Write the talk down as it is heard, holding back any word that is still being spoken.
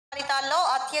ఫలితాల్లో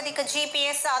అత్యధిక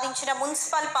జీపీఎస్ సాధించిన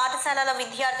మున్సిపల్ పాఠశాలల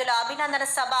విద్యార్థుల అభినందన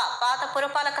సభ పాత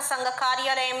పురపాలక సంఘ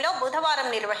కార్యాలయంలో బుధవారం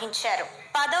నిర్వహించారు.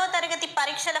 10వ తరగతి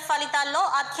పరీక్షల ఫలితాల్లో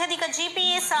అత్యధిక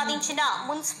జీపీఎస్ సాధించిన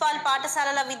మున్సిపల్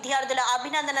పాఠశాలల విద్యార్థుల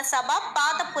అభినందన సభ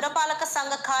పాత పురపాలక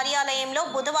సంఘ కార్యాలయంలో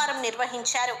బుధవారం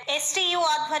నిర్వహించారు. STU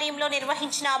ఆధ్వర్యంలో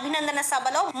నిర్వహించిన అభినందన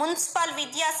సభలో మున్సిపల్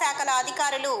విద్యాశాఖల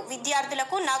అధికారులు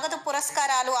విద్యార్థులకు నగదు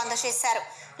పురస్కారాలు అందజేశారు.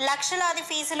 లక్షలాది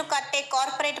ఫీజులు కట్టే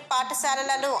కార్పొరేట్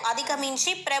పాఠశాలలను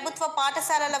అధిగమించి ప్రభుత్వ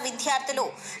పాఠశాలల విద్యార్థులు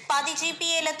 10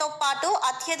 జీపీఏలతో పాటు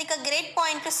అత్యధిక గ్రేడ్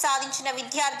పాయింట్లు సాధించిన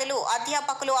విద్యార్థులు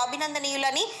అధ్యాపకులు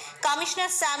అభినందనీయులని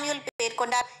కమిషనర్ శామ్యూల్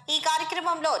పేర్కొన్నారు. ఈ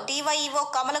కార్యక్రమంలో DYEO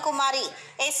కమలకుమారి,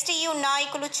 STU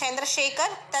నాయకులు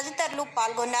చంద్రశేఖర్ తదితరులు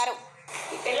పాల్గొన్నారు.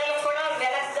 పిల్లలకు కూడా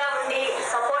వెలక్గా ఉండి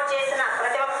సపోర్ట్ చేసిన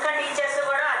ప్రతి ఒక్క టీచర్స్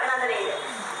కూడా అభినందనీయులు.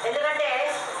 ఎందుకంటే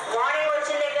మార్నింగ్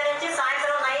వచ్చిన దగ్గర నుంచి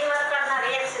సాయంత్రం 9 వరకు అంటున్నారు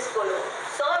EXC స్కూల్.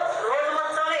 సో రోజు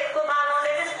మొత్తంలో ఎక్కువ భాగం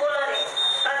ఉండేది స్కూల్లోనే.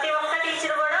 ప్రతి ఒక్క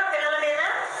టీచర్ కూడా పిల్లల మీద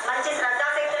మంచి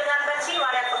శ్రద్ధాశక్తులు కనపరిచి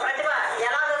వాళ్ళ యొక్క ప్రతిభ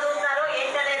ఎలా చదువుతున్నారో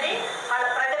ఏంటనేది వాళ్ళ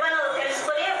ప్రతిభను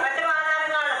తెలుసుకుని ప్రతిభ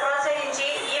ఆధారంగా వాళ్ళని ప్రోత్సహించి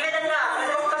ఈ విధంగా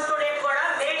ప్రతి ఒక్క స్టూడెంట్ కూడా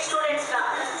మెరిట్ స్టూడెంట్స్ గా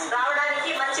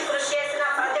రావడానికి మంచి కృషి చేసిన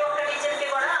ప్రతి ఒక్క టీచర్ కి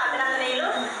కూడా అభినందనీయులు.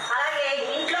 అలాగే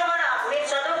ఇంట్లో కూడా మీరు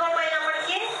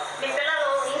చదువుకోకపోయినప్పటికీ మీ పిల్లలు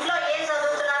ఇంట్లో ఏం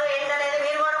చదువుతున్నారు ఏంటనేది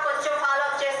మీరు కూడా కొంచెం ఫాలో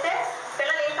అప్ చేస్తే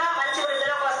పిల్లలు ఇంకా మంచి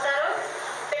వృద్ధిలోకి వస్తారు.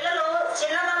 పిల్లలు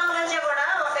చిన్నతనం నుంచి కూడా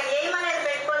ఒక ఎయిమ్ అనేది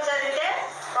పెట్టుకొని చదివితే,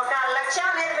 ఒక లక్ష్యం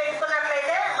అనేది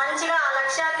పెట్టుకున్నట్లయితే మంచిగా ఆ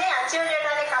లక్ష్యాన్ని అచీవ్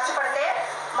చేయడానికి కష్టపడితే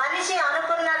మనిషి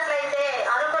అనుకున్నట్లయితే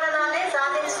అనుకున్న దాన్ని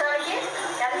సాధించడానికి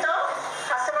ఎంతో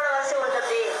కష్టపడవలసి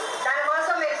ఉంటుంది.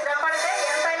 దానికోసం మీరు శ్రమపడితే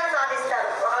ఎంతైనా సాధిస్తారు.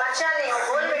 ఒక లక్ష్యాన్ని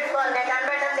గోల్ పెట్టుకోవాలి, నేను 10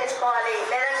 పాయింట్లు తెచ్చుకోవాలి,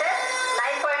 లేదంటే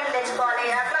 9 పాయింట్లు తెచ్చుకోవాలి.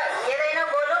 అట్లా ఏదైనా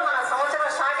గోల్ మనం సంవత్సరం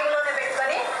స్టార్టింగ్ లోనే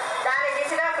పెట్టుకొని దాని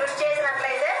దిశగా కృషి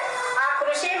చేసినట్లయితే ఆ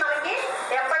కృషి మనకి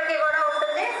ఎప్పటికీ కూడా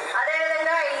ఉంటుంది.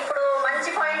 అదేవిధంగా ఇప్పుడు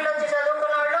మంచి పాయింట్లు వచ్చి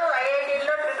చదువుకున్న వాళ్ళు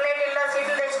IITలో IIITలో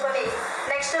సీట్లు తెచ్చుకొని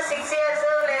నెక్స్ట్ 6 ఇయర్స్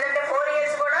లేదంటే 4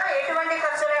 ఇయర్స్ కూడా ఎటువంటి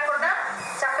ఖర్చు లేకుండా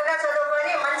చక్కగా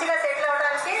చదువుకొని మంచిగా సెటిల్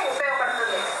అవ్వడానికి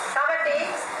ఉపయోగపడుతుంది. కాబట్టి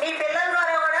మీ పిల్లల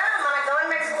ద్వారా కూడా మన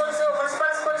గవర్నమెంట్ స్కూల్స్,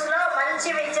 మున్సిపల్ స్కూల్స్ లో మంచి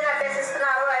విద్యను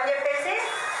అభ్యసిస్తున్నారు అని చెప్పేసి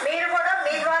మీరు కూడా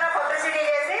మీ ద్వారా పబ్లిసిటీ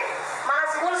చేసి మన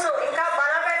స్కూల్స్ ఇంకా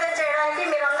బలోపేతం చేయడానికి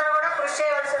మీరందరూ కూడా కృషి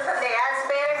చేయవలసి ఉంటుంది. యాజ్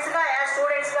పేరెంట్స్ గా, యాజ్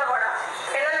స్టూడెంట్స్ గా కూడా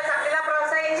పిల్లల్ని చక్కగా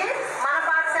ప్రోత్సహించి మన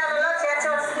పాఠశాలలో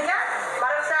చేర్చవలసిందిగా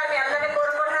మరొకసారి మీ అందరినీ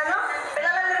కోరుకుంటున్నాను.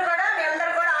 పిల్లలందరూ కూడా మీ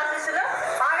అందరూ కూడా ఆశీస్సులు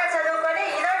బాగా చదువుకొని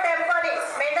ఇదో టెంపోని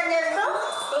మెయింటైన్ చేస్తూ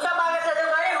ఇంకా బాగా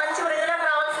చదువుకొని మంచి వృద్ధిలోకి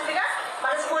రావాల్సిందిగా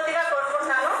మనస్ఫూర్తిగా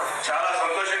కోరుకుంటున్నాను. చాలా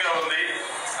సంతోషంగా ఉంది.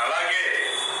 అలాగే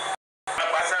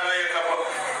పాఠశాల యొక్క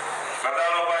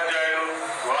ప్రధానోపాధ్యాయులు,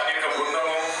 వారి యొక్క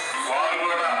బృందము, వారు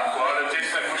కూడా వాళ్ళు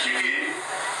చేసిన కృషికి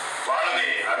వాళ్ళని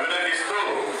అభినందిస్తూ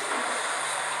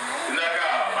ఇందాక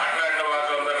మాట్లాడిన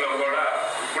వాళ్ళందరిలో కూడా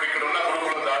ఇప్పుడు ఇక్కడ ఉన్న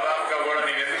గ్రూపులో దాదాపుగా కూడా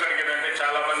నేను ఎందుకు అడిగానంటే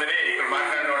చాలా మందిని ఇక్కడ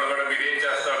మాట్లాడిన వాళ్ళు కూడా మీరు ఏం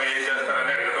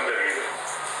చేస్తారని అడగడం జరిగింది.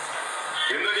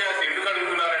 ఎందుకు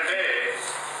అడుగుతున్నారంటే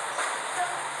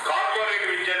కార్పొరేట్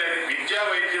విద్య అనేది, విద్యా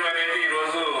వైద్యం అనేది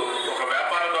ఈరోజు ఒక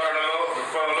వ్యాపార ధోరణిలో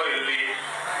దృక్పథంలో వెళ్ళి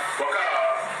ఒక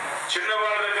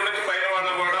చిన్నవాళ్ళ దగ్గర నుంచి పైన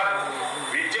వాళ్ళు కూడా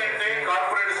విద్య అంటే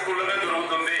కార్పొరేట్ స్కూల్లోనే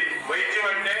దొరుకుతుంది, వైద్యం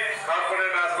అంటే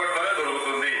కార్పొరేట్ హాస్పిటల్లోనే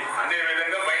దొరుకుతుంది అనే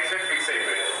విధంగా మైండ్ సెట్ ఫిక్స్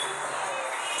అయిపోయారు.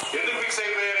 ఎందుకు ఫిక్స్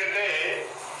అయిపోయారంటే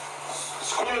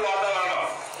స్కూల్ వాతావరణం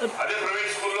అదే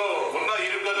ప్రైవేట్ స్కూల్లో ఉన్న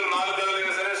 2 గదులు 4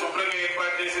 గదులైనా సరే శుభ్రంగా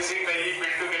ఏర్పాటు చేసేసి టయ్యి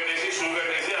పెట్టు కట్టేసి షూ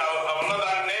కట్టేసి ఉన్న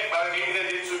దాన్నే బాగా నీట్గా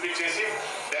చేసి చూపించేసి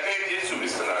డెకరేట్ చేసి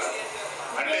చూపిస్తున్నారు.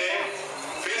 అంటే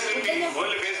face lifting,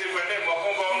 only face lift అంటే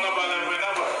ముఖం బాగున్నా బాగాలేకపోయినా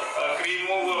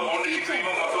క్రీము, బౌండరీ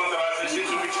క్రీము మొత్తం అంతా రాసేసి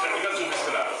చూపించినట్టుగా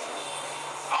చూపిస్తున్నారు.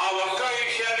 ఆ ఒక్క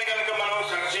విషయాన్ని కనుక మనం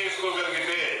కట్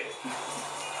చేసుకోగలిగితే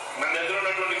మన దగ్గర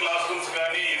ఉన్నటువంటి క్లాస్ రూమ్స్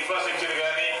కానీ, ఇన్ఫ్రాస్ట్రక్చర్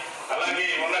కానీ, అలాగే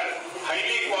ఉన్న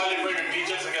హైలీ క్వాలిఫైడ్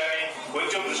టీచర్స్ కానీ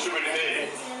కొంచెం దృష్టి పెడితే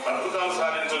అద్భుతాలు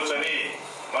సాధించవచ్చని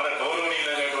మన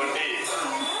గౌరవనీయులైనటువంటి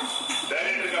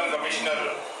director come commissioner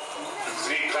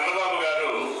Shri Kannababu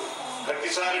గారు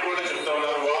ప్రతిసారి కూడా చెప్తా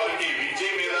ఉన్నారు. వారికి విద్య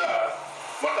మీద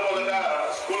మొట్టమొదట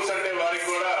స్కూల్స్ అంటే వారికి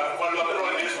కూడా వాళ్ళందరూ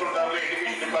వాళ్ళు చేసుకుంటారు,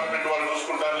 ఎడ్యుకేషన్ డిపార్ట్మెంట్ వాళ్ళు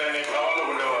చూసుకుంటారు అనే భావంలో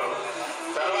ఉండేవారు.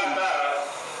 తర్వాత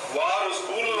వారు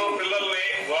స్కూల్లో పిల్లల్ని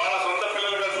వాళ్ళ సొంత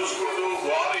పిల్లలుగా చూసుకుంటూ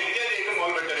వారు ఎంజాయ్ చేయడం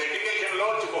మొదలుపెట్టారు. ఎడ్యుకేషన్ లో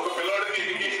ఒక పిల్లవాడికి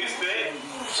ఎడ్యుకేషన్ ఇస్తే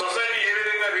సొసైటీ ఏ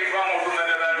విధంగా రీఫార్మ్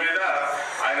అవుతుందనే దాని మీద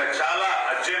ఆయన చాలా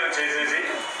అధ్యయనం చేసేసి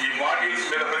ఈ మాడ్యూల్స్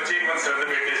మీద ప్రత్యేకమైన శ్రద్ధ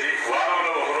పెట్టేసి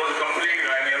వారంలో ఒక రోజు కంప్లీట్ గా,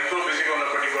 ఆయన ఎంతో బిజీగా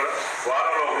ఉన్నప్పటికీ కూడా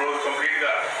వారంలో ఒక రోజు కంప్లీట్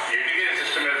గా ఎడ్యుకేషన్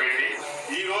సిస్టమ్ మీద పెట్టి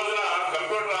ఈ రోజున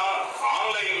కంప్యూటర్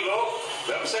ఆన్లైన్ లో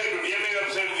వెబ్సైట్, DMA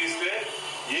వెబ్సైట్ తీస్తే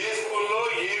ఏ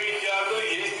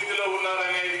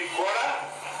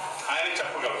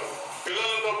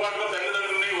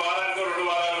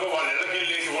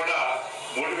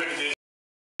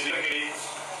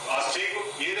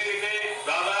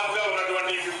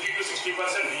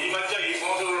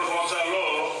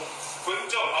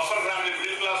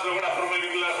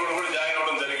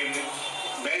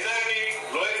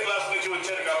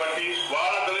వచ్చారు కాబట్టి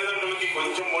వాళ్ళ తల్లిదండ్రులకి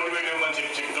కొంచెం మోటివేట్ ఇవ్వమని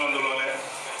చెప్పిన అందులోనే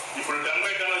ఇప్పుడు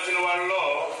 10/10 వచ్చిన వాళ్ళలో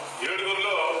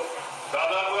 7గురిలో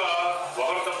దాదాపుగా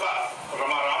ఒకరు తప్ప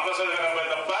మా రామప్రసాద్ గారి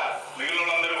అబ్బాయి తప్ప మిగిలిన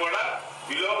వాళ్ళందరూ కూడా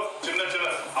వీళ్ళు చిన్న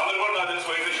అందరూ కూడా నాకు తెలిసి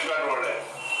వైద్యులు కార్డు వాళ్ళే.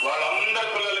 వాళ్ళందరి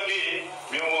పిల్లలకి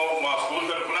మేము మా స్కూల్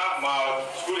తరఫున మా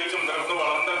స్కూల్ హెచ్ఎం తరఫున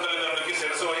వాళ్ళందరి తల్లిదండ్రులకి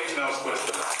శిరస్సు వహించి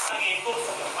నమస్కరిస్తున్నాం.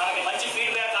 మనకి మంచి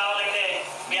ఫీడ్బ్యాక్ కావాలంటే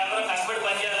మీ అందరూ కష్టపడి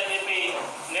పనిచేయాలని చెప్పి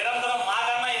నిరంతరం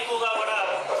మాకన్నా ఎక్కువగా కూడా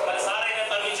మరి సార్ అయితే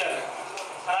తరలించారు.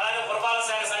 అలాగే పురపాలక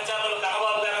శాఖ సంచాలకులు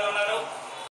కన్నబాబు గారు ఉన్నారు.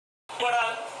 కూడా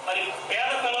మరి పేద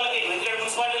పిల్లలకి ఎందుకంటే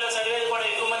మున్సిపాలిటీలో చదివేది కూడా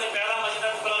ఎక్కువ మంది పేద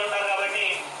మధ్యతరగతి పిల్లలు ఉంటారు కాబట్టి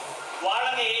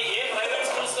వాళ్ళకి ఏ ప్రైవేట్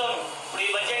స్కూల్స్తో ఇప్పుడు ఈ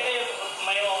బడ్జెట్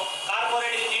మేము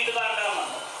కార్పొరేట్కి ధీటుగా అంటాము.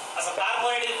 అసలు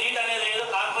కార్పొరేట్కి ధీటు అనేది లేదు.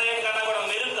 కార్పొరేట్ కన్నా కూడా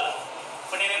మెరుగ్గా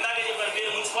ఇప్పుడు నేను ఇందాక చెప్పాను మీరు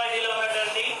మున్సిపాలిటీలో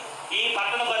ఉన్నటువంటి ఈ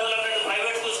పట్టణ పరిధిలో ఉన్నటువంటి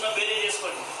ప్రైవేట్ స్కూల్స్ బేరీ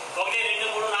చేసుకోండి. 1, 2,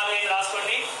 3, 4, 5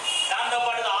 రాసుకోండి.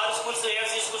 దాంతోపాటు 6 స్కూల్స్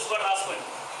ఏఎఫ్సీ స్కూల్స్ కూడా రాసుకోండి.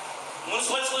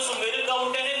 మున్సిపల్ స్కూల్స్ మెరుగ్గా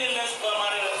ఉంటేనే మీరు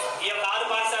మరి ఈ యొక్క 6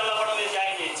 పాఠశాలలో కూడా మీరు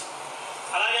జాయిన్ చేయొచ్చు.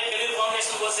 అలాగే కెరీర్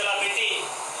ఫౌండేషన్ కోర్స్ ఇలా పెట్టి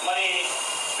మరి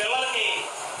పిల్లలకి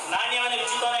నాణ్యమైన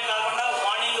విద్యతోనే కాకుండా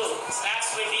మార్నింగ్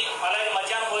స్నాక్స్ పెట్టి అలాగే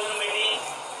మధ్యాహ్నం భోజనం పెట్టి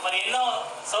మరి ఎన్నో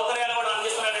సౌకర్యాలు కూడా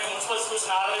అందిస్తున్నటువంటి మున్సిపల్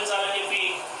స్కూల్స్ని ఆదరించాలని చెప్పి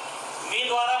మీ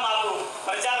ద్వారా మాకు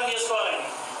ప్రచారం చేసుకోవాలండి.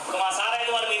 ఇప్పుడు మా సార్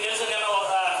అయితే మరి మీకు తెలుసు నేను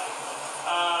ఒక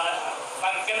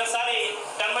కిందసారి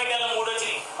 10/10లో 3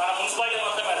 వచ్చినాయి మన మున్సిపాలిటీ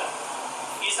మొత్తం మీద.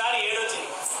 ఈసారి 7 వచ్చినాయి.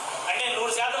 అంటే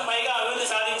 100% పైగా అభివృద్ధి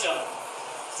సాధించాం.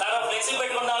 సార్ ఫ్లెక్సీ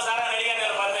పెట్టుకుంటాం సార్ అని అడిగాను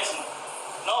నేను పర్మిషన్.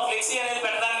 నో ఫ్లెక్సీ అనేది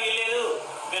పెట్టడానికి వీల్లేదు.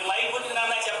 మీరు మైక్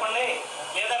పుట్టిందన్నా చెప్పండి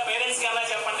లేదా పేరెంట్స్కి అన్నా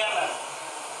చెప్పండి అన్నారు.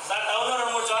 సార్ టౌన్లో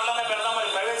 2-3 చోట్లనే పెడదాం. మరి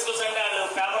ప్రైవేట్ స్కూల్స్ అంటే వాళ్ళు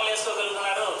పేపర్లు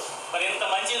వేసుకోగలుగుతున్నారు. మరి ఇంత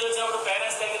మంచిది వచ్చినప్పుడు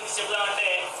పేరెంట్స్ దగ్గరికి చెప్దామంటే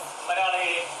మరి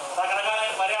వాళ్ళకి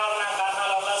రకరకాలైన పర్యావరణ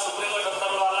కారణాల వల్ల సుప్రీంకోర్టు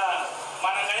ఉత్తర్వుల వల్ల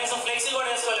మనం కనీసం ఫ్లెక్సీ కూడా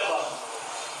వేసుకోలేము.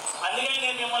 అందుకని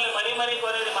నేను మిమ్మల్ని మరీ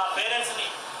కోరేది మా పేరెంట్స్ని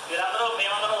మీరందరూ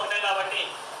మేమందరం ఉంటాయి కాబట్టి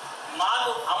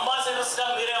మాకు అంబాసిడర్స్గా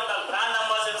మీరే ఉండాలి. బ్రాండ్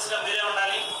అంబాసిడర్స్గా మీరే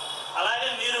ఉండాలి. అలాగే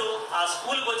మీరు ఆ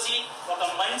స్కూల్కి వచ్చి ఒక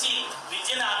మంచి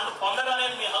విద్యను పొందడం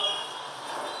అనేది మీ హక్కు.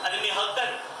 అది మీ హక్కు.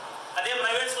 అదే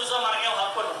ప్రైవేట్ స్కూల్స్ లో మనకేం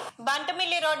హక్కు ఉండదు.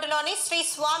 బంటుమిల్లి రోడ్డులోని శ్రీ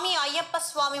స్వామి అయ్యప్ప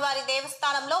స్వామివారి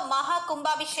దేవస్థానంలో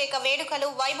మహాకుంభాభిషేక వేడుకలు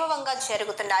వైభవంగా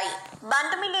జరుగుతున్నాయి.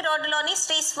 బంటుమిల్లి రోడ్డులోని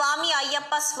శ్రీ స్వామి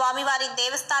అయ్యప్ప స్వామివారి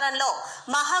దేవస్థానంలో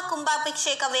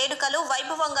మహాకుంభాభిషేక వేడుకలు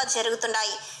వైభవంగా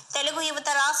జరుగుతున్నాయి. తెలుగు యువత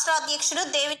రాష్ట్ర అధ్యక్షుడు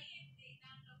దేవి